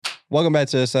Welcome back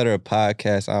to the Etc.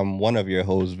 Podcast. I'm one of your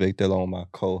hosts, Victor, along with my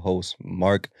co-host,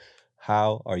 Mark.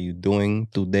 How are you doing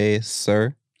today,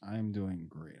 sir? I'm doing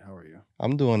great. How are you?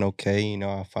 I'm doing okay.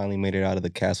 I finally made it out of the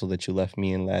castle that you left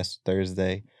me in last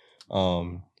Thursday.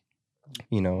 Well,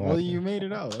 you made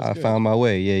it out. That's I good. found my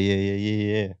way.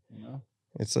 Yeah. You know?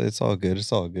 It's all good.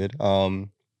 It's all good.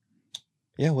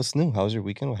 Yeah, what's new? How was your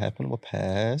weekend? What happened? What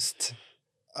passed?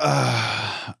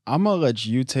 I'm gonna let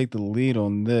you take the lead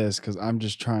on this because I'm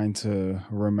just trying to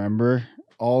remember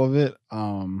all of it.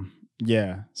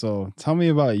 Yeah. So tell me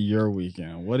about your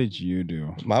weekend. What did you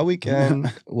do? My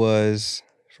weekend was,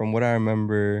 from what I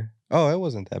remember, it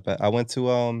wasn't that bad. I went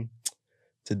to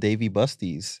Davy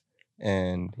Busty's,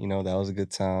 and that was a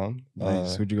good time.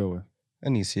 Nice. Who'd you go with?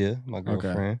 Anicia, my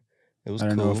girlfriend. It was I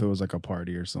don't cool. know if it was like a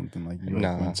party or something like you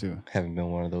went to. Haven't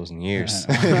been one of those in years.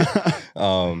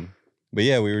 But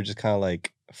yeah, we were just kind of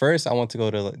like, first I want to go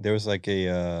to, there was like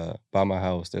by my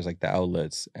house, there's like the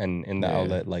outlets, and in the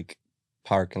outlet like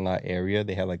parking lot area,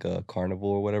 they had like a carnival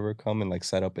or whatever come and like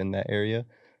set up in that area.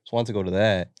 So I wanted to go to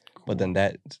that, but then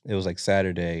it was like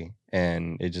Saturday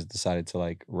and it just decided to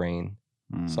like rain.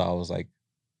 So I was like,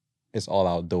 it's all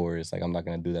outdoors. Like I'm not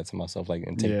gonna do that to myself, like,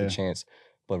 and take the chance.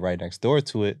 But right next door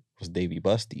to it was Davy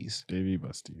Busty's. Davy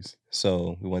Busty's.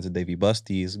 So we went to Davy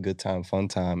Busty's. Good time, fun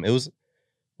time.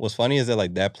 What's funny is that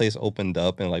like that place opened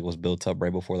up and like was built up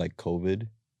right before like COVID.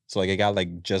 So like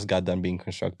it just got done being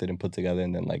constructed and put together,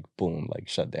 and then like boom, like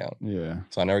shut down. Yeah.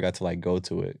 So I never got to like go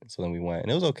to it. So then we went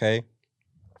and it was okay.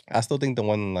 I still think the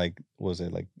one like, was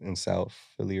it like in South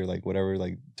Philly or like whatever,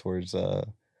 like towards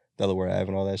Delaware Ave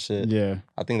and all that shit. Yeah.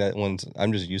 I think that one's,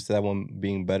 I'm just used to that one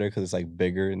being better because it's like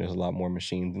bigger and there's a lot more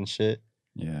machines and shit.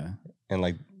 Yeah. And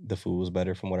like the food was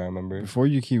better from what I remember. Before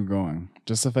you keep going,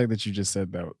 just the fact that you just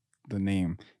said that, the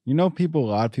name, a lot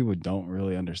of people don't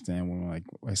really understand when like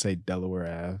I say Delaware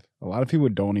Ave. A lot of people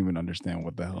don't even understand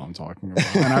what the hell I'm talking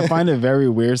about. And I find it very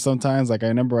weird sometimes. Like I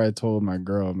remember I told my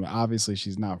girl, I mean, obviously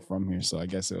she's not from here, so I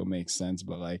guess it'll make sense.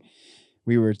 But like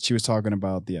she was talking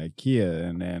about the IKEA,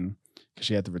 and then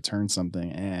she had to return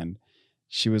something, and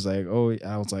she was like, "Oh,"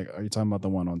 I was like, "Are you talking about the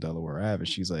one on Delaware Ave?" And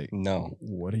she's like, "No."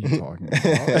 What are you talking about?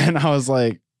 And I was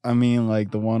like, I mean,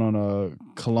 like the one on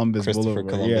Columbus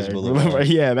Boulevard.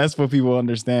 Yeah, that's what people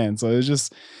understand. So it's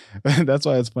just, that's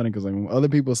why it's funny, because like when other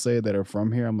people say that are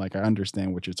from here, I'm like, I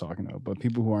understand what you're talking about. But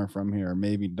people who aren't from here or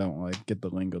maybe don't like get the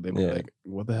lingo, they're like,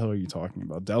 what the hell are you talking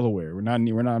about? Delaware. We're not.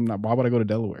 Why would I go to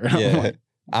Delaware? Yeah, like,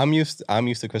 I'm used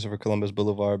to Christopher Columbus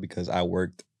Boulevard because I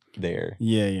worked there.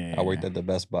 Yeah. I worked at the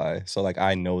Best Buy, so like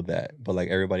I know that. But like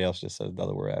everybody else just says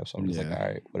Delaware Ave, so I'm just like, all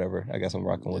right, whatever. I guess I'm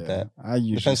rocking with that. I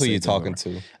usually depends who you're talking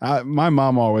to. My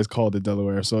mom always called it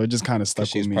Delaware, so it just kind of stuck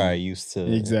with me. She's probably used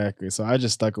to exactly. So I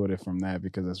just stuck with it from that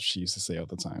because that's what she used to say all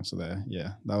the time. So that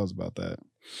was about that.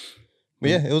 But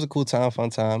yeah, it was a cool time, fun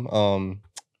time.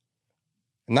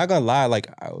 I'm not gonna lie, like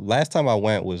last time I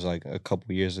went was like a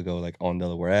couple years ago, like on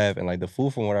Delaware Ave, and like the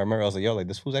food, from what I remember, I was like, yo, like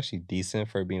this food's actually decent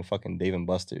for being fucking Dave and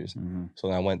Buster's. So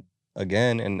then I went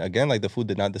again, and again, like the food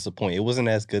did not disappoint. It wasn't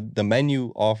as good. The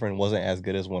menu offering wasn't as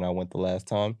good as when I went the last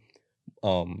time.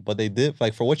 But they did,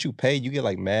 like, for what you pay, you get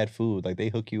like mad food. Like they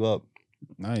hook you up.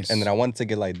 Nice. And then I wanted to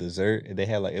get like dessert. They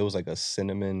had like, it was like a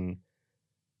cinnamon.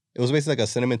 It was basically like a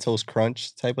cinnamon toast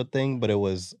crunch type of thing, but it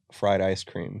was fried ice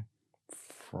cream.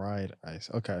 Fried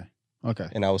ice. Okay.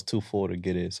 And I was too full to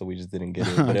get it, so we just didn't get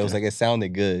it. But it was like, it sounded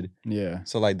good. Yeah.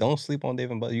 So like, don't sleep on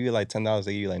Dave and Buster's. You get like $10,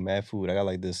 they give you like mad food. I got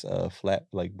like this flat,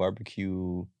 like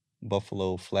barbecue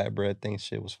buffalo flatbread thing.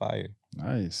 Shit was fire.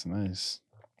 Nice.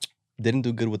 Didn't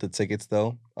do good with the tickets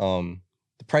though.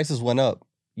 The prices went up.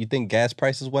 You think gas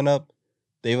prices went up?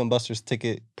 Dave and Buster's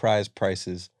ticket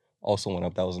prices also went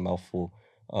up. That was a mouthful.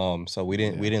 So we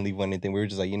didn't leave with anything. We were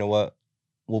just like, you know what?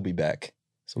 We'll be back.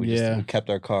 So we kept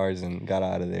our cards and got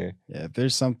out of there. Yeah, if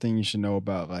there's something you should know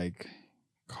about like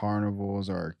carnivals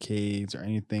or arcades or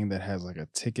anything that has like a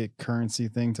ticket currency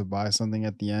thing to buy something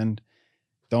at the end,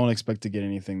 don't expect to get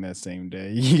anything that same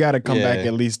day. You got to come back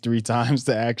at least 3 times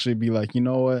to actually be like, you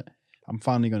know what? I'm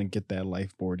finally going to get that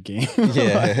life board game.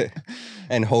 Yeah.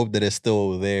 And hope that it's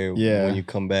still there when you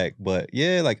come back. But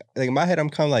yeah, like in my head, I'm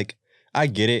kind of like, I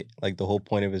get it. Like the whole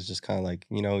point of it is just kind of like,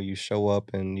 you show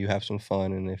up and you have some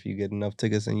fun. And if you get enough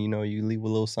tickets and, you leave a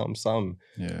little something.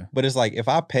 Yeah. But it's like, if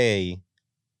I pay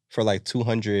for like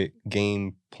 200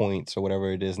 game points or whatever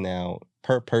it is now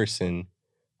per person,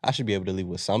 I should be able to leave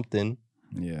with something.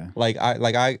 Yeah. Like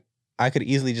I could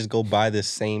easily just go buy this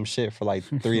same shit for like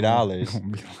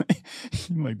 $3.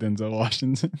 Like Denzel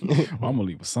Washington. Well, I'm gonna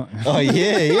leave with something. Oh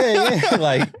yeah.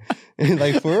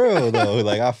 Like for real though.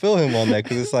 Like I feel him on that,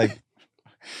 because it's like,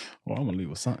 Well, I'm gonna leave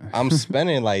with something. I'm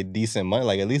spending like decent money.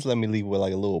 Like at least let me leave with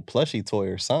like a little plushie toy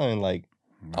or something. Like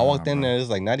I walked in there, it's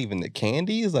like not even the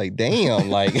candies. Like damn,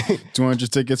 like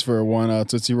 200 tickets for one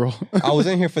Tootsie Roll. I was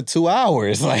in here for 2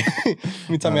 hours. Like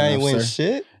you tell me I ain't win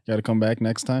shit. Got to come back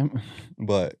next time.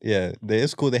 But yeah,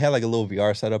 it's cool. They had like a little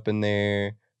VR setup in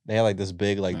there. They had like this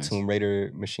big like Nice. Tomb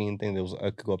Raider machine thing that was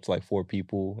could go up to like 4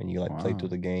 people and you like play through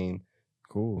the game. It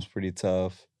Cool. was pretty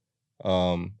tough.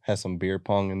 Had some beer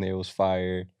pong in there. It was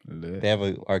fire. Lit. They have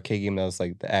an arcade game that was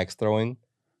like the axe throwing.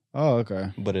 Oh,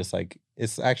 okay. But it's like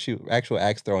it's actual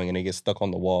axe throwing and it gets stuck on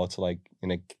the wall to like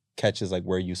and it catches like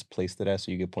where you placed it at,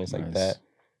 so you get points like that.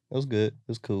 It was good. It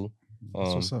was cool.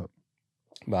 That's what's up.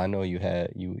 But I know you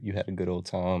had a good old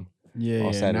time. Yeah,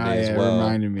 on Saturday now, as well. It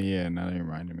reminded me. Yeah, now it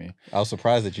reminded me. I was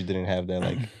surprised that you didn't have that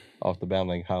like off the bat. I'm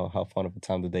like, how fun of a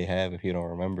time did they have if you don't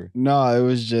remember? No, it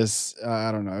was just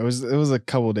I don't know. It was a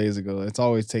couple days ago. It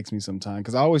always takes me some time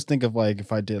because I always think of like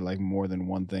if I did like more than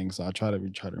one thing, so I try to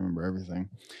remember everything.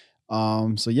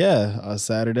 So yeah,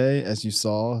 Saturday, as you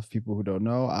saw, people who don't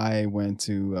know, I went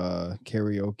to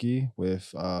karaoke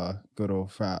with good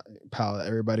old pal that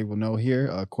everybody will know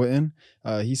here, Quentin.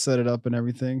 He set it up and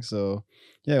everything. So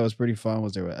yeah, it was pretty fun. I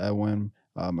was there with Edwin,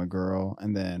 my girl,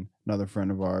 and then another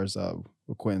friend of ours,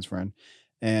 Quentin's friend.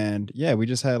 And yeah, we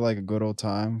just had like a good old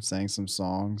time, sang some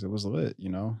songs. It was lit, you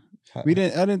know. I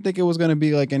didn't think it was gonna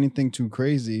be like anything too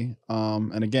crazy.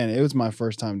 And again, it was my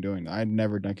first time doing that. I'd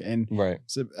never done and right.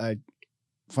 So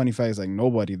funny fact is like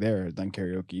nobody there had done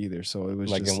karaoke either. So it was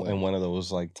like just in one of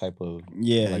those like type of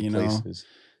like, you places. Know.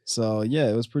 So yeah,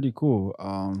 it was pretty cool.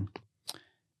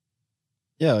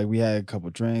 Yeah, like we had a couple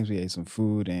drinks, we ate some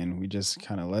food, and we just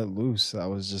kind of let loose. I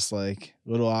was just like a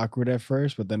little awkward at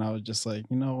first, but then I was just like,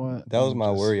 you know what? That was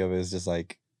my worry of it. It's just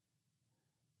like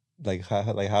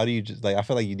how do you just like? I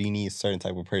feel like you do need a certain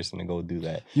type of person to go do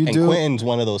that. And Quentin's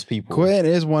one of those people. Quentin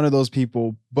is one of those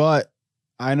people, but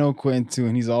I know Quentin too,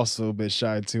 and he's also a bit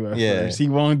shy too at first. He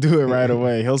won't do it right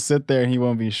away. He'll sit there and he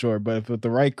won't be sure. But if with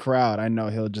the right crowd, I know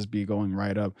he'll just be going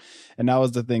right up. And that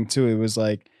was the thing too. It was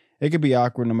like it could be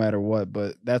awkward no matter what,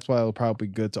 but that's why it'll probably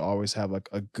be good to always have like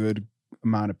a good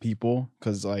amount of people.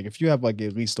 Cause like if you have like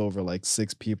at least over like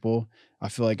 6 people, I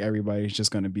feel like everybody's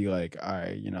just gonna be like, all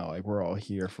right, you know, like we're all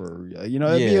here for, you know,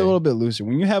 it'd be a little bit looser.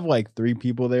 When you have like 3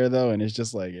 people there though, and it's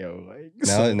just like, yo,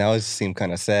 like now it seems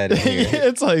kind of sad.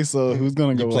 It's like, so who's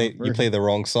gonna go? You play the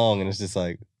wrong song, and it's just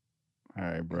like, all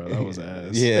right, bro, that was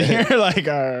ass. Yeah, you're like,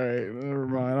 all right, never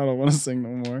mind, I don't want to sing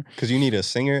no more. Because you need a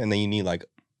singer, and then you need like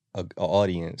a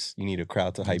audience. You need a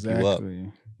crowd to hype you up.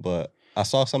 But I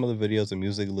saw some of the videos. The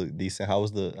music looked decent. How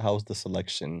was the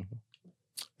selection?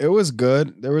 It was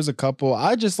good. There was a couple.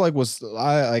 I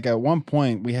at one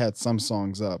point we had some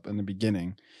songs up in the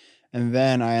beginning, and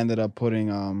then I ended up looking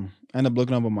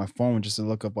up on my phone just to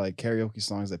look up like karaoke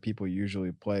songs that people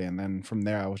usually play, and then from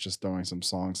there I was just throwing some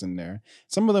songs in there.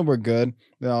 Some of them were good.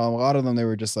 A lot of them they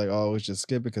were just like, oh, it was just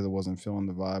skip because it wasn't feeling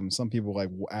the vibe. And some people like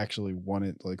actually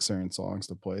wanted like certain songs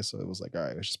to play, so it was like, all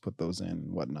right, let's just put those in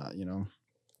and whatnot. You know,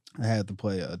 I had to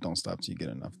play "Don't Stop Till You Get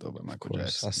Enough" though by Michael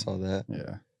Jackson. I saw that.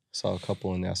 Yeah. Saw a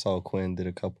couple in there. I saw Quinn did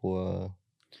a couple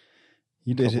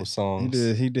he did his songs.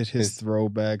 He did his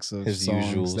throwbacks of his songs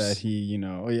usuals. That he, you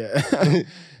know,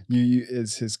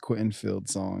 it's his Quentin filled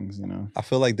songs, you know. I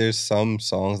feel like there's some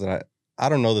songs that I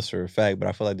don't know this for a fact, but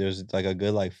I feel like there's like a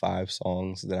good like 5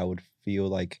 songs that I would feel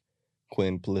like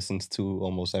Quentin listens to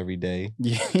almost every day.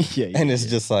 Yeah. And it's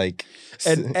just like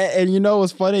and you know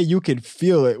what's funny? You could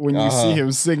feel it when you see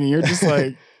him singing. You're just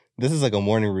like this is like a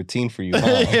morning routine for you,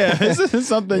 huh? Yeah, this is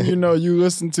something, you know, you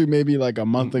listened to maybe like a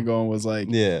month ago and was like,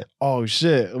 yeah, oh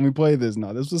shit, let me play this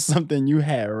now. This was something you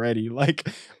had already. Like,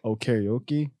 oh,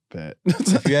 karaoke? Bet.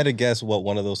 If you had to guess what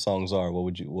one of those songs are,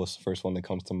 what's the first one that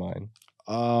comes to mind?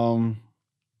 Well,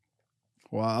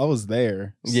 I was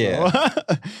there. So yeah.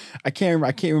 I can't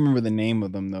remember the name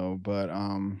of them though, but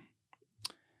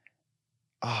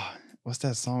what's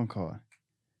that song called?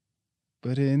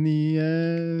 But in the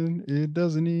end, it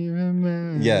doesn't even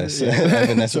matter. Yes.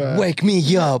 And that's wake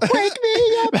me up. Wake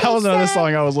me up. That was another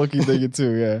song I was thinking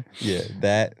too, yeah. Yeah,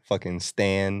 that fucking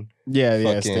Stan.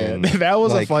 Yeah, Stan. That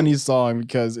was like, a funny song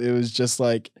because it was just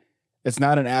like, it's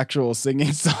not an actual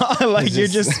singing song. Like you're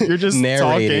just narrating.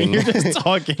 Talking. You're just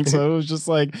talking. So it was just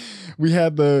like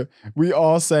we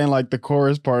all sang like the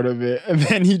chorus part of it, and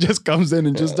then he just comes in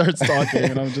and just starts talking,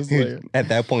 and I'm just like, at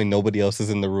that point nobody else is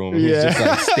in the room. He's just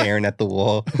like staring at the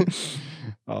wall.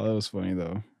 Oh, that was funny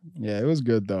though. Yeah, it was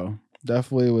good though.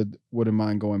 Definitely wouldn't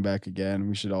mind going back again.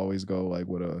 We should always go like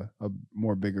with a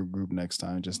more bigger group next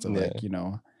time, just to like, you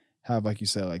know, have like you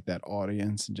said, like that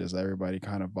audience and just everybody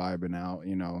kind of vibing out,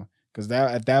 you know. Because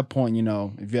that at that point, you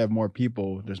know, if you have more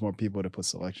people, there's more people to put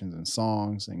selections in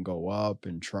songs and go up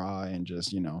and try and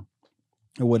just, you know,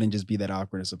 it wouldn't just be that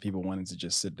awkwardness of people wanting to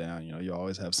just sit down. You know, you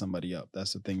always have somebody up.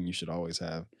 That's the thing you should always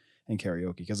have in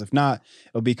karaoke. Because if not,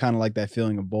 it'll be kind of like that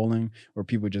feeling of bowling where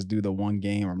people just do the one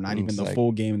game or not even It's the like,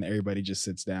 full game and everybody just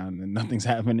sits down and nothing's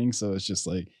happening. So it's just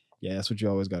like, yeah, that's what you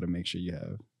always got to make sure you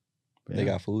have. But they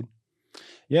yeah. got food.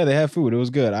 Yeah, they have food. It was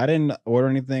good. I didn't order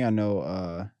anything. I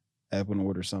know Edwin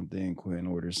ordered something, Quinn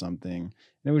ordered something. And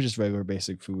it was just regular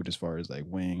basic food as far as like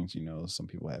wings, you know, some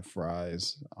people had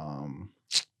fries.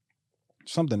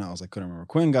 Something else I couldn't remember.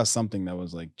 Quinn got something that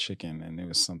was like chicken and it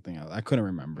was something else. I couldn't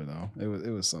remember though.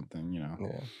 It was something, you know.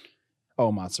 Yeah.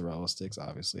 Oh, mozzarella sticks,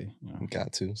 obviously. You know.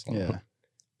 Got to. So. Yeah.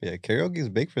 Yeah, karaoke is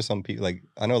big for some people. Like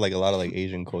I know like a lot of like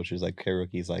Asian cultures, like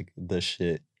karaoke is like the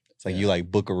shit. It's like you like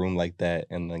book a room like that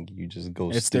and like you just go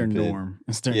It's stupid. their norm.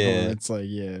 It's their norm. It's like,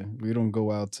 yeah, we don't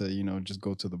go out to, you know, just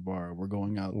go to the bar. We're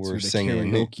going out to the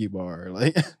singing karaoke bar.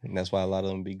 Like, and that's why a lot of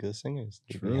them be good singers.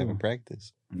 They be having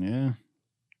practice. Yeah.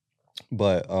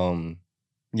 But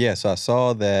yeah, so I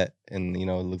saw that and you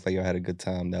know, it looked like you had a good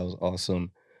time. That was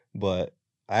awesome. But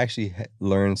I actually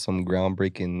learned some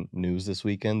groundbreaking news this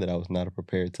weekend that I was not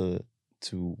prepared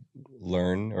to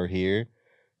learn or hear.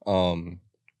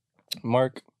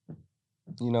 Mark,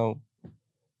 you know,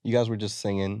 you guys were just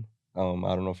singing. I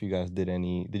don't know if you guys did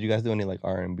you guys do any like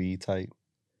R&B type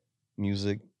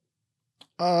music?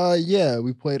 Yeah,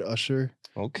 we played Usher.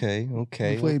 Okay. We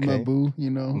played My Boo, you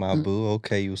know. My Boo,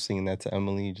 okay. You were singing that to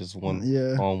Emily, just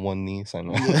on one knee. So I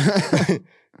know. Yeah.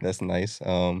 That's nice.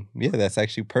 Yeah, that's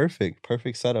actually perfect.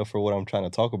 Perfect setup for what I'm trying to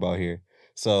talk about here.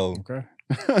 So okay.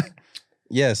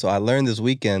 Yeah, so I learned this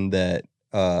weekend that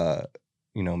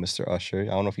you know, Mr. Usher. I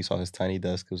don't know if you saw his Tiny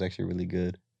Desk. It was actually really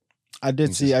good. I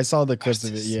did see. I saw the clips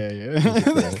of it. Yeah.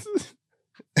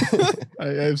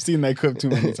 I've seen that clip too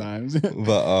many times.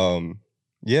 But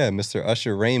yeah, Mr.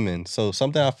 Usher Raymond. So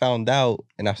something I found out,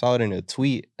 and I saw it in a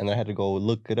tweet, and I had to go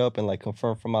look it up and like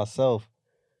confirm for myself.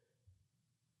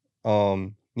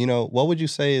 You know, what would you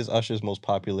say is Usher's most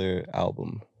popular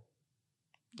album?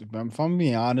 If I'm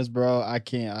being honest, bro, I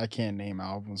can't name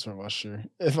albums from Usher.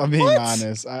 If I'm being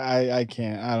honest, I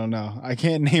can't. I don't know. I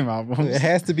can't name albums. It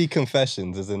has to be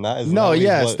Confessions, is it not? No,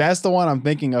 yes, that's the one I'm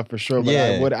thinking of for sure. But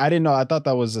Yeah. I didn't know. I thought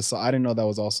that was I didn't know that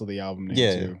was also the album name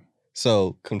too.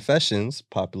 So Confessions,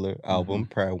 popular album,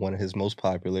 probably one of his most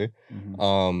popular.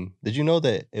 Did you know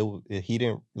that he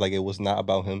didn't like it was not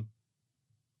about him?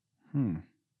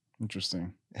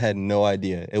 Interesting. Had no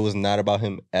idea. It was not about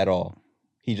him at all.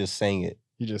 He just sang it.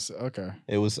 He just okay.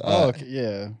 It was okay,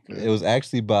 yeah. It was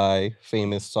actually by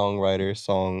famous songwriter,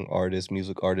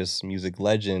 music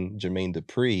legend Jermaine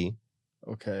Dupri.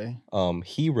 Okay.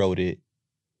 He wrote it,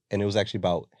 and it was actually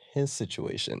about his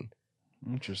situation.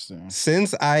 Interesting.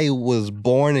 Since I was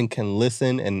born and can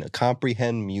listen and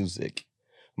comprehend music,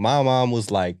 my mom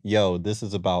was like, yo, this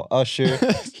is about Usher.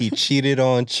 He cheated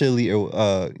on Chili,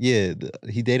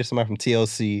 he dated somebody from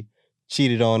TLC,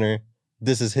 cheated on her.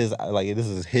 This is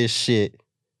his shit.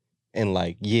 And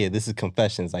like, yeah, this is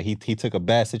Confessions. Like he took a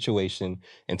bad situation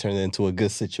and turned it into a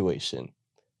good situation.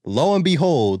 Lo and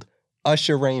behold,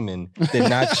 Usher Raymond did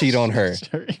not cheat on her.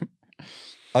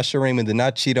 Usher Raymond did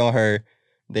not cheat on her.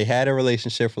 They had a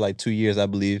relationship for like 2 years, I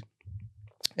believe.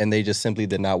 And they just simply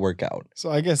did not work out. So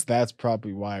I guess that's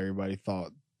probably why everybody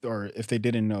thought, or if they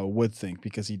didn't know, would think,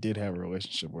 because he did have a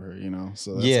relationship with her, you know?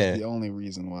 So that's like the only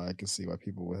reason why I could see why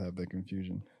people would have that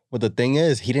confusion. But the thing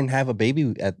is, he didn't have a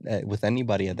baby with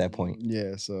anybody at that point.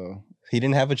 Yeah, so. He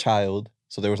didn't have a child.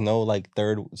 So there was no like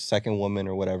second woman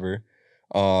or whatever.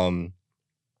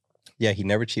 Yeah, he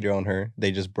never cheated on her.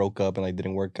 They just broke up and like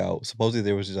didn't work out. Supposedly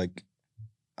there was just like,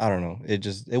 I don't know.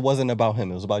 It wasn't about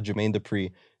him. It was about Jermaine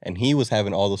Dupri. And he was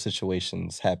having all those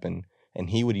situations happen. And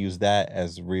he would use that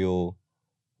as real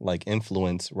like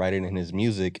influence writing in his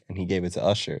music. And he gave it to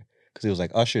Usher. Because he was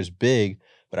like, Usher's big,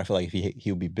 but I feel like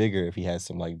he would be bigger if he had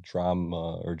some like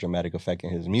drama or dramatic effect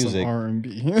in his music. Some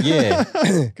R&B. Yeah.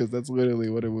 Because that's literally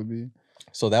what it would be.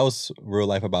 So that was real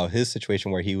life about his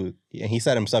situation where and he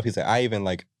said himself, he said, I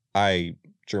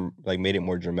made it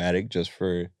more dramatic just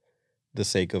for the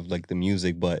sake of like the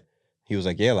music, but he was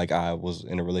like, yeah, like I was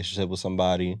in a relationship with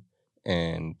somebody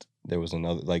and there was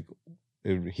another, like,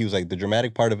 he was like, the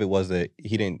dramatic part of it was that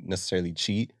he didn't necessarily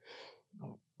cheat.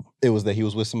 It was that he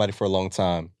was with somebody for a long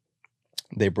time.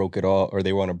 They broke it off, or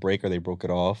they were on a break, or they broke it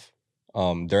off.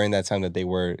 During that time that they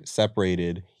were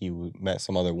separated, he met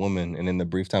some other woman, and in the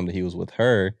brief time that he was with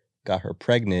her, got her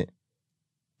pregnant,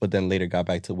 but then later got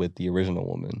back with the original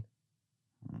woman.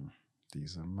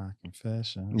 These are my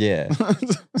confessions. Yeah.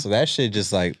 So that shit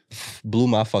just like blew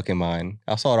my fucking mind.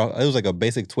 I saw it. It was like a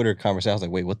basic Twitter conversation. I was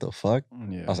like, wait, what the fuck?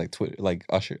 Yeah. I was like, Twitter, like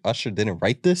Usher didn't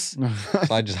write this.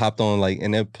 So I just hopped on like,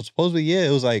 and then supposedly, yeah,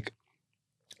 it was like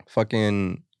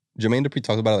fucking Jermaine Dupri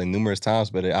talked about it like numerous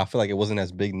times, but I feel like it wasn't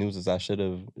as big news as it should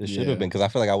have been, because I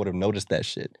feel like I would have noticed that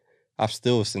shit. I've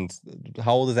still, since,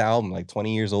 how old is the album? Like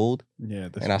 20 years old? Yeah.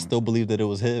 And I still believe that it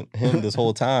was him this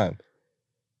whole time.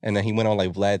 And then he went on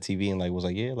like Vlad TV and like was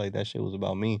like, yeah, like that shit was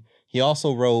about me. He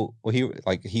also wrote, well,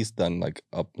 he's done like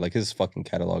up like his fucking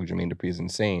catalog. Jermaine Dupri is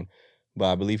insane,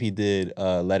 but I believe he did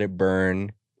Let It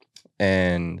Burn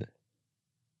and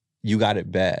You Got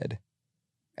It Bad,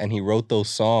 and he wrote those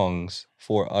songs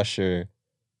for Usher.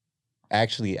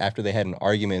 Actually, after they had an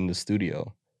argument in the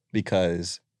studio,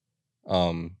 because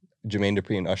Jermaine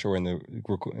Dupri and Usher were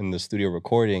in the studio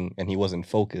recording, and he wasn't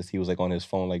focused. He was like on his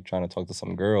phone, like trying to talk to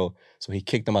some girl. So he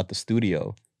kicked him out the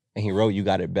studio, and he wrote "You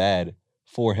Got It Bad"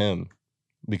 for him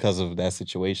because of that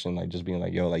situation. Like just being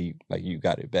like, "Yo, like you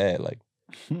got it bad. Like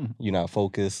you're not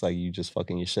focused. Like you just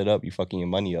fucking your shit up. You fucking your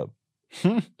money up."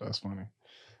 That's funny.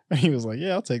 He was like,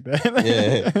 "Yeah, I'll take that."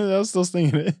 Yeah, I was still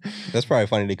singing it. That's probably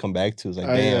funny to come back to. It's like,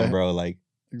 damn, bro, like.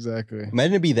 Exactly.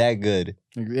 Imagine it be that good.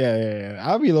 Yeah.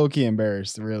 I'll be low key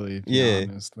embarrassed, really. If you're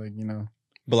honest. Like, you know.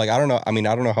 But like, I don't know. I mean,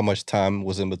 I don't know how much time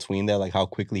was in between that, like how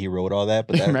quickly he wrote all that.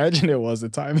 But imagine it was the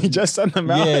time he just sent them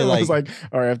out. Yeah, it was like,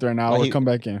 all right, after an hour, like come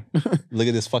back in. Look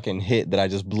at this fucking hit that I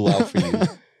just blew out for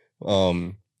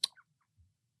you.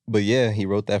 But yeah, he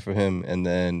wrote that for him, and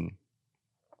then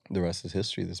the rest is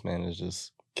history. This man is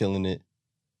just killing it.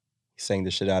 He sang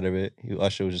the shit out of it.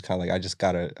 Usher was just kind of like, I just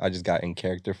got in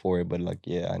character for it, but like,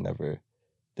 yeah, I never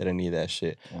did any of that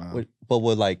shit. Wow. But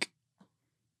what, like,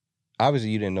 obviously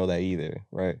you didn't know that either,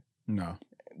 right? No.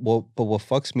 Well, but what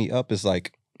fucks me up is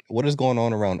like, what is going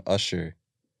on around Usher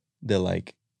that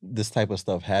like this type of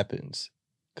stuff happens?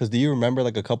 Because do you remember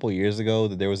like a couple of years ago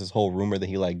that there was this whole rumor that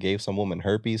he like gave some woman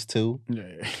herpes too?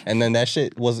 Yeah. And then that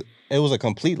shit was a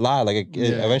complete lie. Like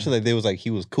eventually they was like he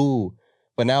was cool,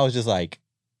 but now it's just like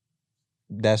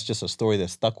that's just a story that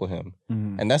stuck with him.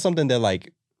 Mm-hmm. And that's something that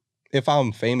like, if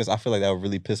I'm famous, I feel like that would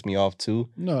really piss me off too.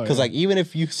 No, because like even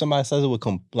if somebody says it would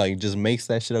like just makes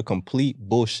that shit a complete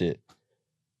bullshit.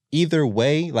 Either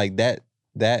way, like that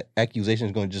accusation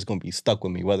is just gonna be stuck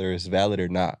with me, whether it's valid or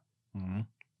not. Mm-hmm.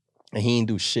 And he ain't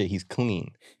do shit. He's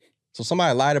clean. So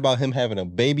somebody lied about him having a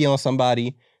baby on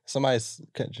somebody. Somebody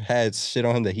had shit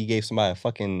on him that he gave somebody a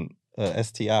fucking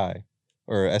STI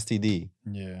or STD.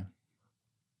 Yeah.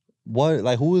 What,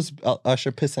 like, who is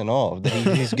Usher pissing off that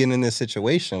he's getting in this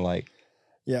situation? Like,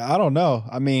 yeah, I don't know.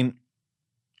 I mean,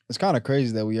 it's kind of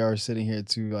crazy that we are sitting here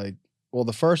to like, well,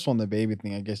 the first one, the baby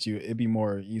thing, I guess it'd be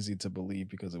more easy to believe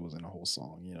because it was in a whole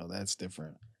song, you know, that's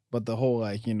different. But the whole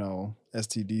like, you know,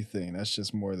 STD thing, that's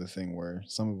just more the thing where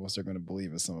some of us are going to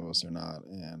believe it, some of us are not.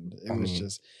 And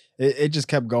it just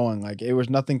kept going. Like it was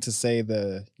nothing to say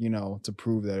to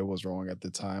prove that it was wrong at the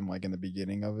time, like in the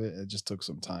beginning of it. It just took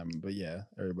some time. But yeah,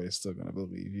 everybody's still going to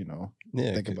believe,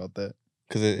 think about that.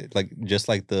 Because it like, just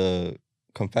like the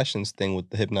confessions thing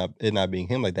with the it not being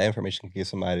him, like that information can get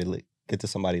to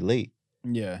somebody late.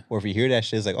 Yeah. Or if you hear that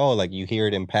shit, it's like, oh, like you hear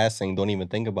it in passing, don't even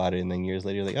think about it, and then years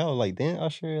later, you're like, oh, like then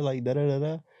Usher, like da da da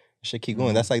da, shit keep going.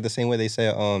 Mm-hmm. That's like the same way they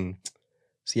say,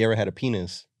 Sierra had a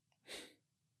penis,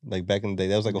 like back in the day.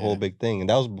 That was like a whole big thing,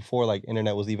 and that was before like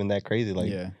internet was even that crazy.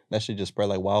 Like that shit just spread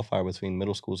like wildfire between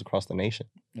middle schools across the nation.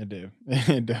 It did.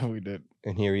 It definitely did.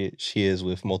 And here she is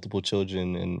with multiple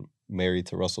children and married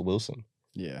to Russell Wilson.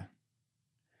 Yeah.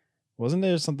 Wasn't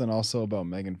there something also about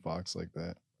Megan Fox like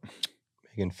that?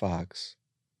 Megan Fox.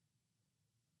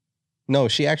 No,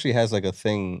 she actually has like a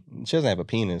thing. She doesn't have a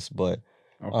penis, but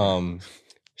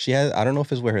she has, I don't know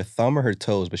if it's with her thumb or her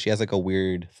toes, but she has like a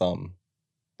weird thumb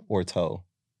or toe.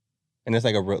 And it's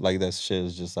like like that shit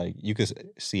is just like, you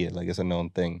could see it, like it's a known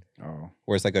thing. Oh.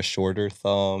 Where it's like a shorter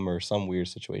thumb or some weird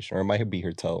situation, or it might be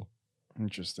her toe.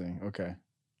 Interesting. Okay.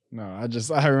 No,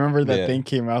 I remember that thing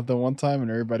came out the one time and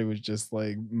everybody was just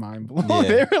like mind blown. Yeah.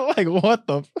 They were like, what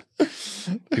the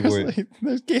like,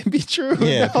 this can't be true.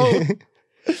 Yeah. No.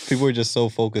 People were just so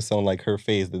focused on like her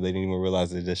face that they didn't even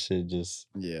realize that this shit just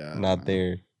not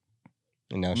there.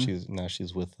 And now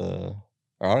she's with or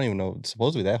I don't even know.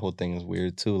 Supposedly that whole thing is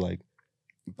weird too. Like,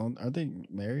 are they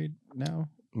married now?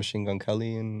 Machine Gun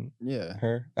Kelly and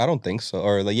her? I don't think so.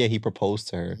 Or like, he proposed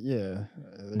to her. Yeah.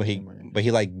 But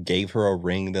he like gave her a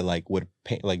ring that like would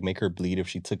like make her bleed if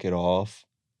she took it off.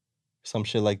 Some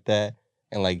shit like that.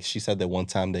 And like she said that one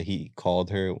time that he called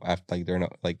her after like they're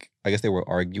not like, I guess they were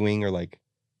arguing, or like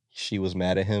she was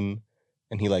mad at him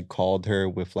and he like called her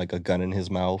with like a gun in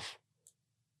his mouth.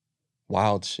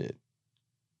 Wild shit.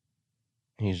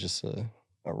 He's just a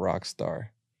rock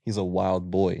star. He's a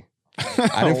wild boy.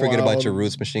 I didn't forget about your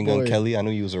roots, Machine Gun Kelly. I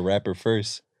knew you was a rapper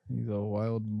first. He's a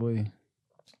wild boy.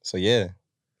 So yeah.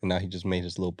 And now he just made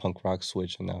his little punk rock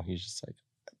switch, and now he's just like,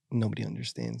 nobody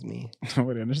understands me.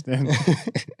 Nobody understands me.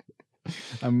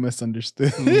 I'm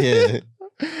misunderstood. Yeah.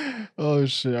 Oh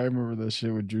shit! I remember that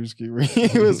shit with Drewski where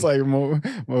he was like,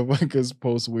 motherfuckers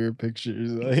post weird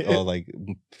pictures. Like, oh, like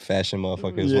fashion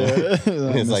motherfuckers. Yeah.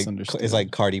 It's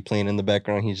like Cardi playing in the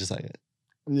background. He's just like,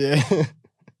 yeah.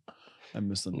 I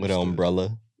misunderstood. With an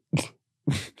umbrella.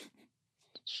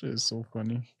 Shit is so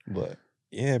funny. But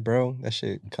yeah, bro, that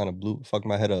shit kind of fucked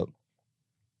my head up.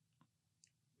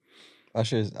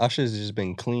 Usher's just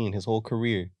been clean his whole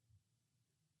career.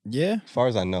 Yeah, as far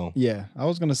as I know. Yeah, I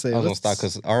was gonna say I was gonna stop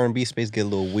because R&B space get a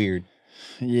little weird.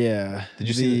 Yeah, did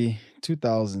you see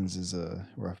 2000s is a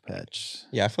rough patch.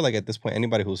 Yeah, I feel like at this point,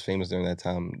 anybody who was famous during that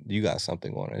time, you got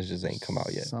something on it. It just ain't come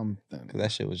out yet. Something, because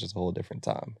that shit was just a whole different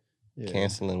time. Yeah.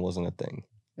 Canceling wasn't a thing.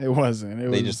 It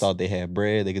wasn't. They just thought they had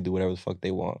bread. They could do whatever the fuck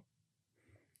they want.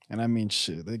 And I mean,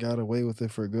 shit, they got away with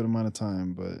it for a good amount of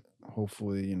time. But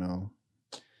hopefully, you know,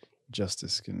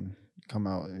 justice can come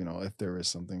out, you know, if there is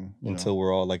something. Until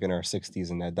we're all like in our 60s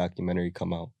and that documentary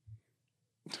come out.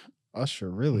 Usher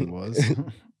really was.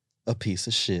 A piece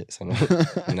of shit. So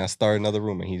and I started another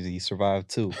rumor. He survived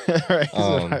too.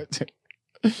 Right,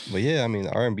 but yeah, I mean,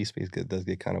 the R&B space does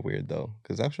get kind of weird though.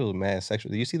 Because that was mad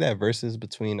sexual. Did you see that versus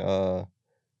between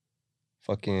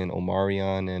fucking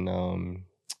Omarion and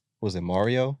was it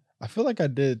Mario? I feel like I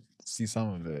did see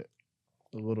some of it.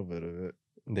 A little bit of it.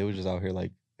 They were just out here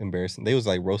like embarrassing. They was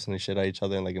like roasting the shit at each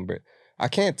other and like I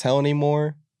can't tell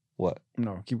anymore. What?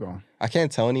 No, keep going. I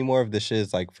can't tell anymore if this shit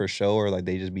is like for show or like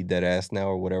they just be dead ass now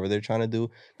or whatever they're trying to do.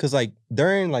 Cause like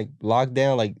during like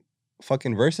lockdown, like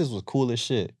fucking verses was cool as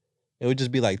shit. It would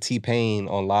just be like T-Pain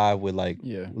on live with like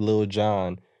Lil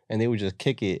Jon, and they would just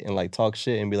kick it and like talk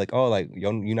shit and be like, oh, like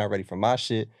you're not ready for my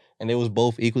shit. And it was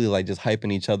both equally like just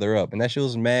hyping each other up. And that shit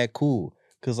was mad cool.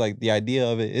 Cause like the idea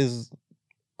of it is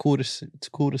cool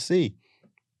to see.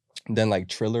 And then like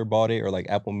Triller bought it or like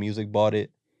Apple Music bought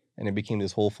it. And it became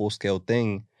this whole full scale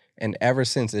thing. And ever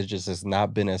since, it just has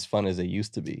not been as fun as it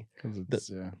used to be.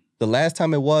 The last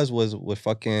time it was with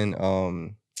fucking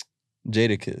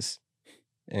Jadakiss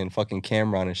and fucking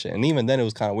Cameron and shit. And even then it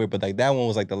was kind of weird. But like that one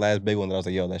was like the last big one that I was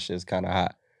like, yo, that shit is kind of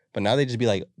hot. But now they just be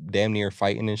like damn near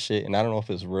fighting and shit. And I don't know if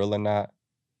it's real or not.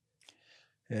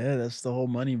 Yeah, that's the whole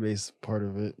money based part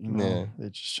of it. You know, they're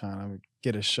just trying to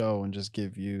get a show and just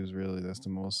get views. Really, that's the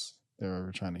most they're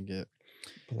ever trying to get.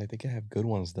 But like they could have good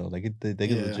ones though. Like they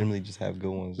could legitimately just have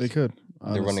good ones. They could.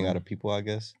 Honestly. They're running out of people, I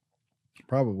guess.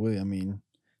 Probably. I mean,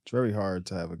 it's very hard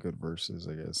to have a good versus,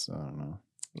 I guess. I don't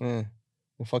know.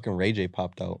 The fucking Ray J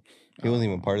popped out. He wasn't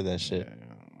even part of that shit.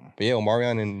 But yeah,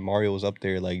 Omarion and Mario was up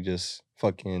there like just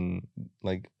fucking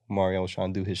like Mario was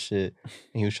trying to do his shit.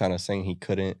 And he was trying to sing, he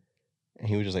couldn't. And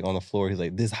he was just like on the floor. He's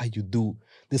like, this how you do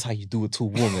it to a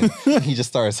woman. He just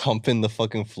starts humping the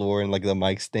fucking floor and like the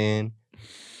mic stand.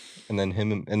 And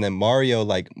then Mario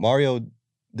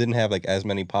didn't have like as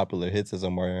many popular hits as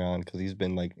Omarion because he's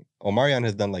been like Omarion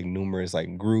has done like numerous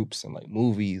like groups and like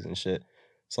movies and shit.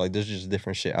 So like there's just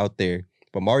different shit out there.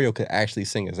 But Mario could actually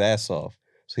sing his ass off.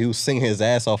 So he was singing his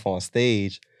ass off on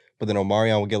stage. But then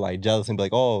Omarion would get like jealous and be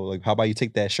like, oh, like how about you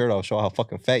take that shirt off, show how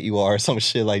fucking fat you are or some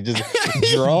shit like just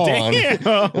drawn.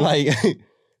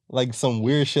 like some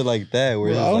weird shit like that.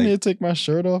 Where I don't need to take my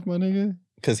shirt off, my nigga.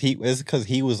 Cause he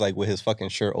was like with his fucking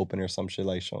shirt open or some shit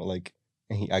like showing like,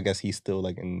 and I guess he's still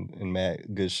like in mad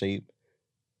good shape.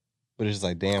 But it's just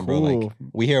like, damn, bro, like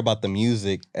we hear about the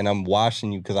music and I'm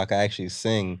watching you because I can actually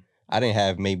sing. I didn't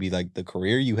have maybe like the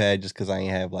career you had just because I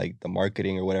ain't have like the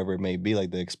marketing or whatever it may be, like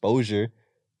the exposure.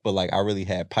 But like I really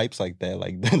had pipes like that,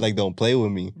 like don't play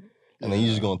with me. And then you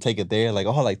just gonna take it there, like,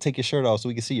 oh, like take your shirt off so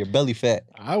we can see your belly fat.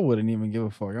 I wouldn't even give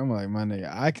a fuck. I'm like, my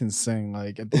nigga, I can sing.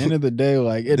 Like at the end of the day,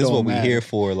 like this is what we here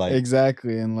for, like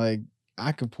exactly. And like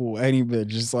I could pull any bitch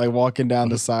just like walking down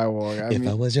the sidewalk.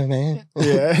 I was your man,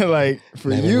 yeah. Like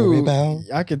for you,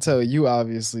 I could tell you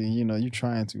obviously, you know, you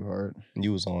trying too hard.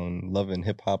 You was on Love and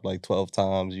Hip Hop like 12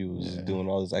 times. You was doing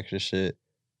all this extra shit,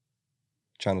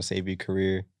 trying to save your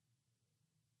career.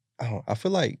 I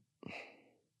feel like.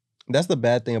 That's the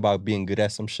bad thing about being good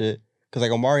at some shit. Cause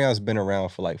like Omarion's been around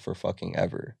for fucking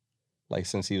ever. Like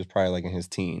since he was probably like in his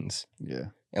teens. Yeah.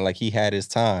 And like he had his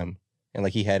time. And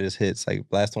like he had his hits. Like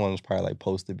last one was probably like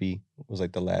Supposed to Be. Was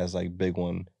like the last like big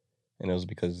one. And it was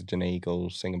because Janae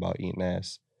goes sing about eating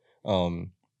ass. Or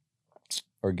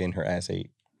getting her ass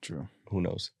ate. True. Who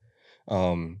knows?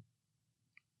 But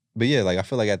yeah, like I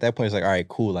feel like at that point it's like, all right,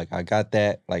 cool. Like I got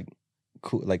that. Like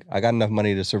cool. Like I got enough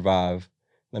money to survive.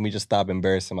 let me just stop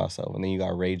embarrassing myself. And then you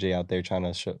got Ray J out there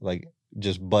trying to like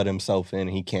just butt himself in.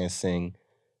 He can't sing.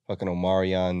 Fucking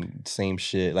Omarion, same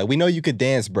shit. Like, we know you could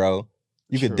dance, bro.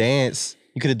 You could dance.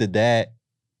 You could have did that.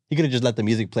 He could have just let the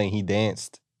music play and he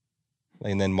danced.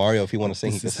 Like, and then Mario, if he want to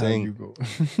sing, he could sing.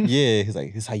 Yeah, he's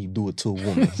like, this is how you do it to a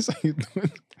woman.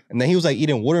 And then he was like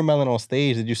eating watermelon on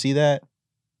stage. Did you see that?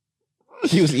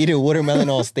 He was eating watermelon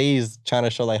on stage, trying to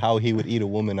show like how he would eat a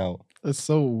woman out. That's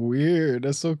so weird.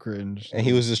 That's so cringe. And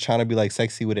he was just trying to be like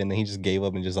sexy with it, and then he just gave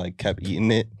up and just like kept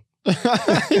eating it.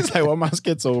 He's like, well, my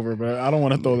skit's over, but I don't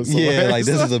want to throw this away. Yeah, like,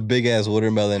 this is a big ass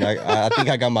watermelon. I think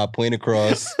I got my point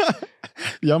across.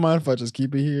 Y'all mind if I just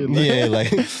keep it here? Yeah,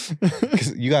 like,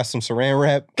 you got some saran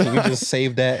wrap? Can we just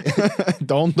save that?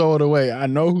 Don't throw it away. I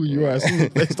know who you are.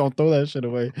 Please don't throw that shit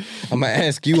away. I'm going to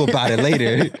ask you about it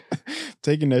later.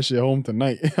 Taking that shit home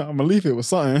tonight. I'm going to leave it with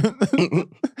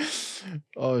something.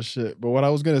 Oh, shit. But what I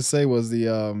was going to say was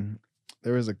there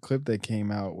was a clip that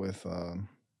came out with,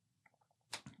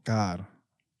 God,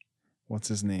 what's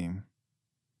his name?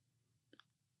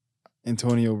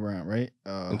 Antonio Brown, right?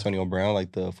 Antonio Brown,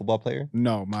 like the football player?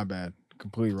 No, my bad.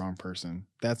 Completely wrong person.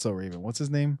 That's so Raven. What's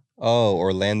his name? Oh,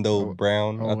 Orlando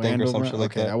Brown, I think, or some shit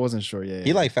like that. I wasn't sure. Yeah,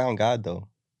 he like found God though.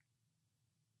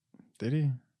 Did he?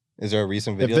 Is there a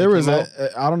recent video? If there was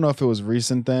I don't know if it was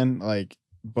recent then, like,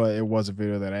 but it was a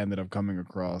video that I ended up coming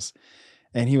across,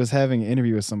 and he was having an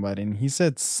interview with somebody, and he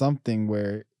said something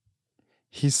where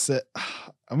he said,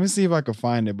 "I'm gonna see if I can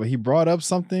find it," but he brought up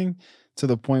something to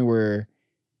the point where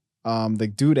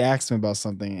the dude asked him about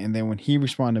something, and then when he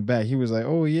responded back, he was like,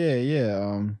 "Oh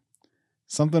yeah,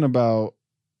 something about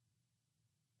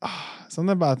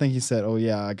I think he said, oh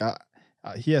yeah, I got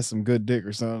he has some good dick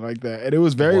or something like that," and it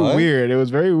was very weird. It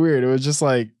was very weird. It was just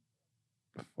like,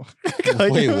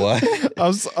 like, wait, what? I'm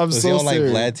was so he on like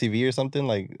serious. Vlad TV or something,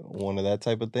 like one of that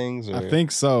type of things? Or? I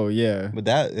think so, yeah. But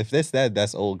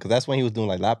that's old, because that's when he was doing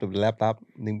like laptop,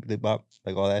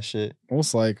 like all that shit.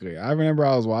 Most likely. I remember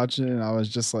I was watching and I was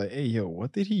just like, hey, yo,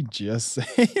 what did he just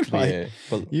say? Like, yeah,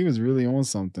 but he was really on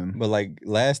something. But like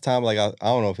last time, like I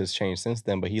don't know if it's changed since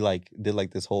then, but he like did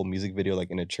like this whole music video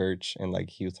like in a church, and like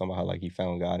he was talking about how like he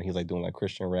found God, and he's like doing like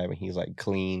Christian rap, and he's like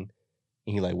clean,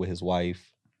 and he like with his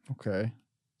wife. Okay.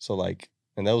 So like,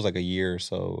 and that was like a year or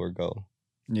so ago.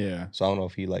 Yeah. So I don't know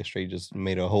if he like straight just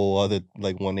made a whole other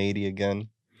like 180 again.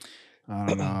 I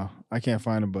don't know. I can't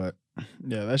find it, but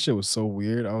yeah, that shit was so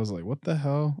weird. I was like, what the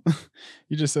hell?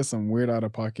 You just said some weird out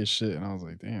of pocket shit, and I was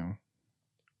like, damn.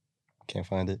 Can't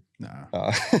find it. Nah.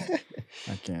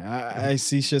 I can't. I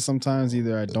see shit sometimes.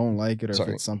 Either I don't like it, or if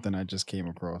it's something I just came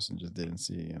across and just didn't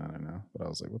see, and I don't know. But I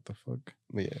was like, what the fuck?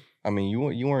 But yeah, I mean,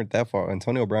 you weren't that far.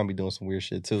 Antonio Brown be doing some weird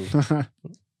shit too.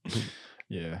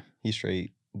 Yeah. He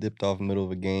straight dipped off middle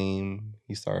of a game.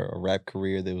 He started a rap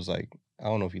career that was like, I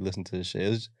don't know if you listened to this shit. It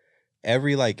was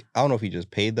every like, I don't know if he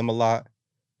just paid them a lot,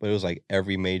 but it was like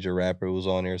every major rapper was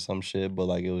on there or some shit. But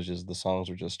like, it was just, the songs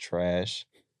were just trash,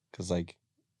 because like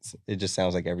it just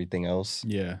sounds like everything else.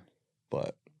 Yeah.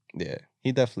 But yeah,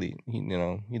 he definitely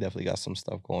got some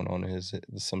stuff going on in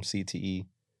some CTE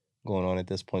going on at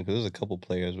this point, because there's a couple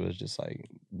players where it's just like,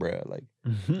 bruh, like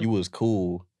you was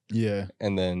cool. Yeah.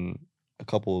 And then a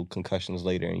couple concussions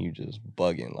later and you just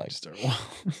bugging, like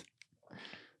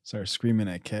start screaming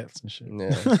at cats and shit. Yeah.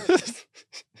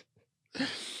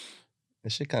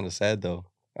 This shit kind of sad though.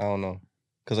 I don't know,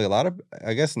 because like a lot of,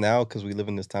 I guess now, because we live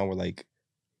in this time where like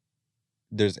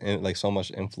there's like so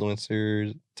much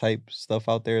influencer type stuff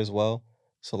out there as well.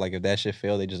 So like if that shit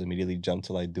failed, they just immediately jump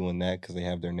to like doing that because they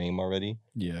have their name already.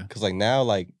 Yeah. Because like now,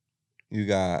 like you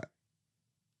got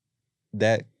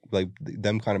that, like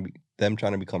them trying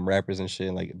to become rappers and shit,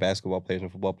 and like basketball players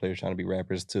and football players trying to be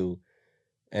rappers too.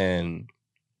 And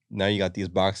now you got these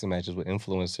boxing matches with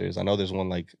influencers. I know there's one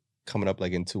like coming up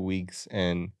like in 2 weeks,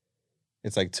 and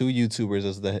it's like 2 YouTubers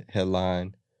as the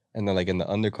headline, and then like in the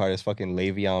undercard is fucking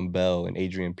Le'Veon Bell and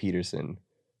Adrian Peterson,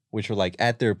 which were like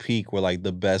at their peak, were like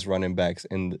the best running backs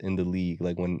in the league,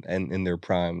 like when and in their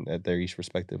prime at their each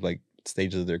respective like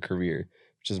stages of their career,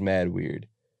 which is mad weird.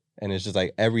 And it's just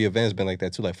like every event's been like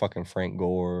that too, like fucking Frank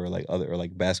Gore, or like other, or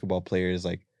like basketball players,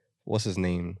 like what's his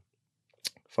name?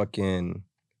 Fucking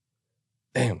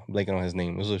damn, I'm blanking on his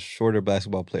name. It was a shorter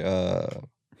basketball player.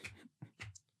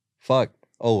 Fuck.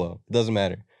 Oh well, it doesn't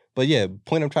matter. But yeah,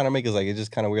 point I'm trying to make is like it's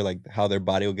just kind of weird, like how their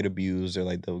body will get abused, or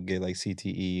like they'll get like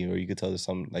CTE, or you could tell there's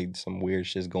some weird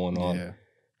shit's going on, Yeah.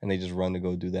 and they just run to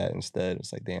go do that instead.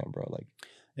 It's like, damn, bro, like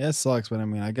Yeah, it sucks, but I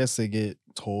mean, I guess they get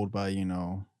told by,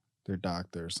 their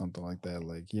doctor or something like that.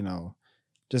 Like,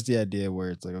 just the idea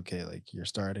where it's like, okay, like you're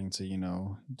starting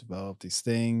to, develop these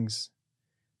things.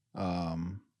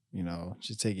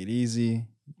 Just take it easy.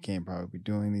 You can't probably be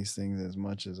doing these things as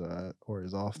much as or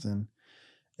as often.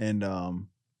 And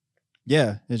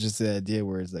yeah, it's just the idea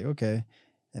where it's like, okay.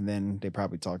 And then they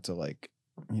probably talk to like,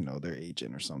 their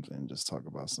agent or something, and just talk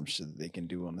about some shit that they can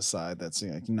do on the side that's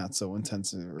like not so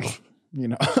intensive or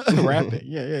rapping.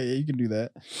 Yeah, you can do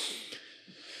that.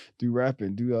 Do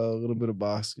rapping, do a little bit of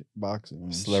boxing.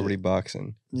 And Celebrity shit.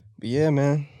 boxing. But yeah,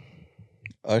 man.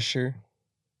 Usher.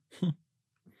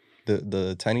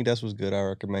 The Tiny Desk was good. I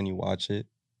recommend you watch it.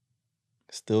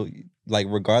 Still, like,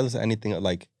 regardless of anything,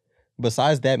 like,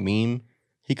 besides that meme,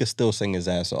 he could still sing his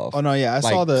ass off. Oh no, yeah, I like,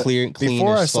 saw the clean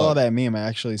before I saw fuck. that meme. I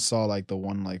actually saw like the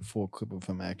one like full clip of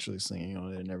him actually singing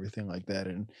on it and everything like that.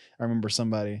 And I remember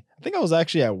somebody, I think I was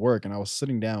actually at work and I was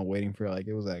sitting down waiting for like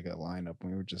it was like a lineup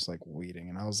and we were just like waiting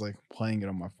and I was like playing it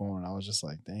on my phone and I was just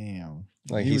like, damn,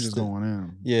 Like, he was just going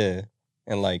in. Yeah,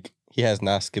 and like he has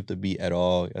not skipped a beat at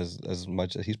all. As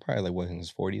much as he's probably like what in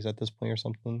his 40s at this point or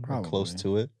something, or close Probably.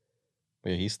 to it. But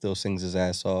yeah, he still sings his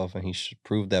ass off, and he should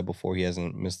prove that before he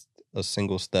hasn't missed a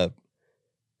single step.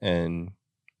 And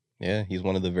yeah, he's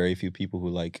one of the very few people who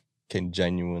like can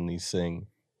genuinely sing.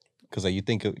 Because like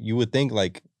you would think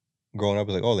like growing up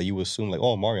is like, oh, like you would assume like,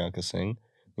 oh, Marion could sing.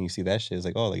 And you see that shit, it's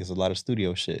like, oh, like it's a lot of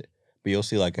studio shit. But you'll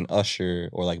see like an Usher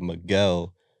or like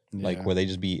Miguel, like Yeah. where they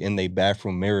just be in their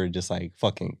bathroom mirror just like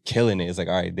fucking killing it. It's like,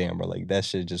 all right, damn, bro, like that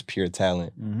shit just pure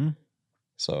talent. Mm-hmm.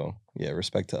 So yeah,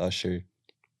 respect to Usher.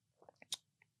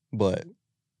 But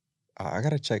I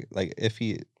gotta check like if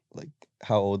he like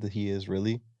how old he is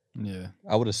really. Yeah.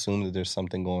 I would assume that there's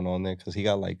something going on there because he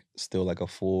got like still like a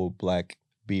full black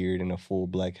beard and a full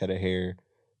black head of hair.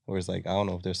 Whereas like I don't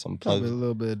know if there's some plugs, Probably a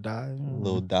little bit of dye. a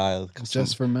little dye,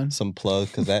 Just for men. some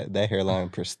plugs because that hairline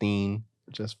pristine.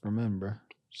 Just for men, bro.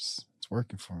 It's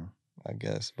working for him. I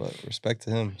guess, but respect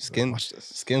to him. Watch this.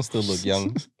 Skin still look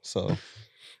young. So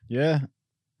yeah,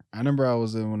 I remember I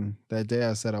was when that day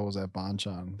I said I was at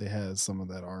Bonchon. They had some of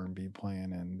that R&B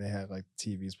playing, and they had like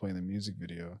TVs playing the music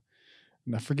video.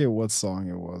 And I forget what song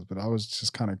it was, but I was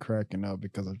just kind of cracking up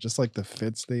because of just like the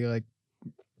fits they like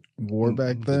wore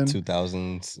back then. The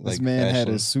 2000s. This like, man fashion. had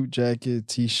a suit jacket,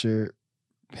 t-shirt,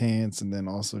 pants, and then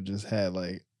also just had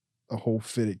like a whole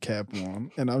fitted cap on.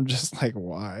 And I'm just like,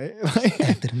 why?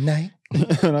 After the night.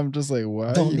 And I'm just like,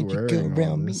 why Don't are you make your wearing girl all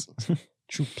around this? me.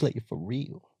 True player for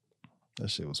real. That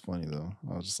shit was funny though.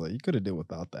 I was just like, you could have did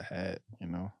without the hat,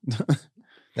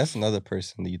 That's another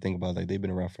person that you think about, like they've been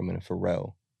around for a minute,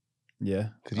 Pharrell. Yeah.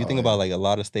 Because you think about like a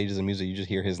lot of stages of music, you just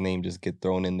hear his name just get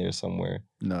thrown in there somewhere.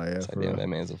 No, yeah. It's like, damn, that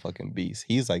man's a fucking beast.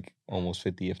 He's like almost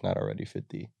 50, if not already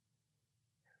 50.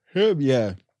 Him,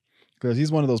 yeah. Because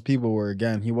he's one of those people where,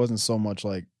 again, he wasn't so much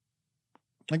like,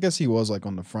 I guess he was like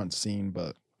on the front scene,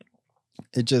 but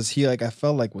it just, I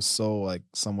felt like was so like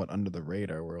somewhat under the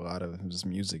radar where a lot of his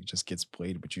music just gets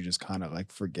played, but you just kind of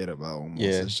like forget about almost.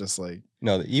 Yeah. It's just like.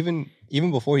 No, even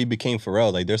before he became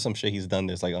Pharrell, like there's some shit he's done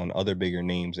that's like on other bigger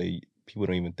names that people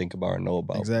don't even think about or know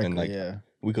about. Exactly, and like, yeah.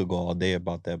 We could go all day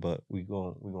about that, but we're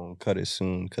gonna cut it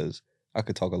soon because I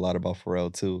could talk a lot about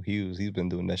Pharrell too. He's been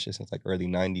doing that shit since like early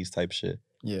 90s type shit.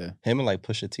 Yeah. Him and like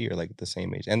Pusha T are like the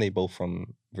same age. And they both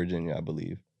from Virginia, I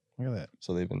believe. Look at that.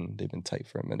 So they've been tight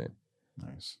for a minute.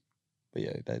 Nice. But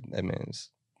yeah, that man's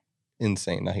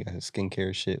insane. Now he got his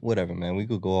skincare shit. Whatever, man. We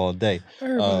could go all day.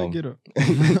 Everybody get up.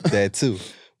 That too.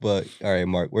 But all right,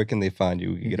 Mark, where can they find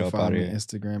you? We can get up out of here.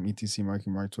 Instagram, ETC Marky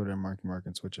Mark, Twitter, Marky Mark,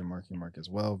 and Twitch, and Marky Mark as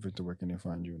well. Victor, where can they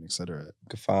find you, and etc. You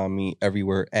can find me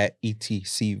everywhere at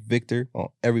ETC Victor on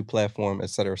every platform,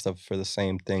 etc. Stuff for the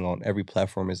same thing on every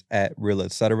platform is at real,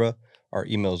 etc. Our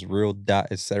email is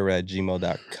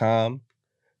real.etc@gmail.com.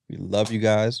 We love you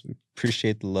guys. We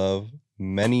appreciate the love.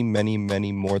 Many, many,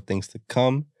 many more things to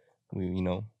come. We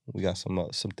got some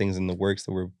things in the works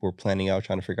that we're planning out,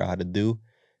 trying to figure out how to do.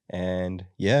 And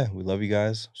yeah, we love you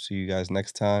guys. See you guys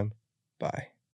next time. Bye.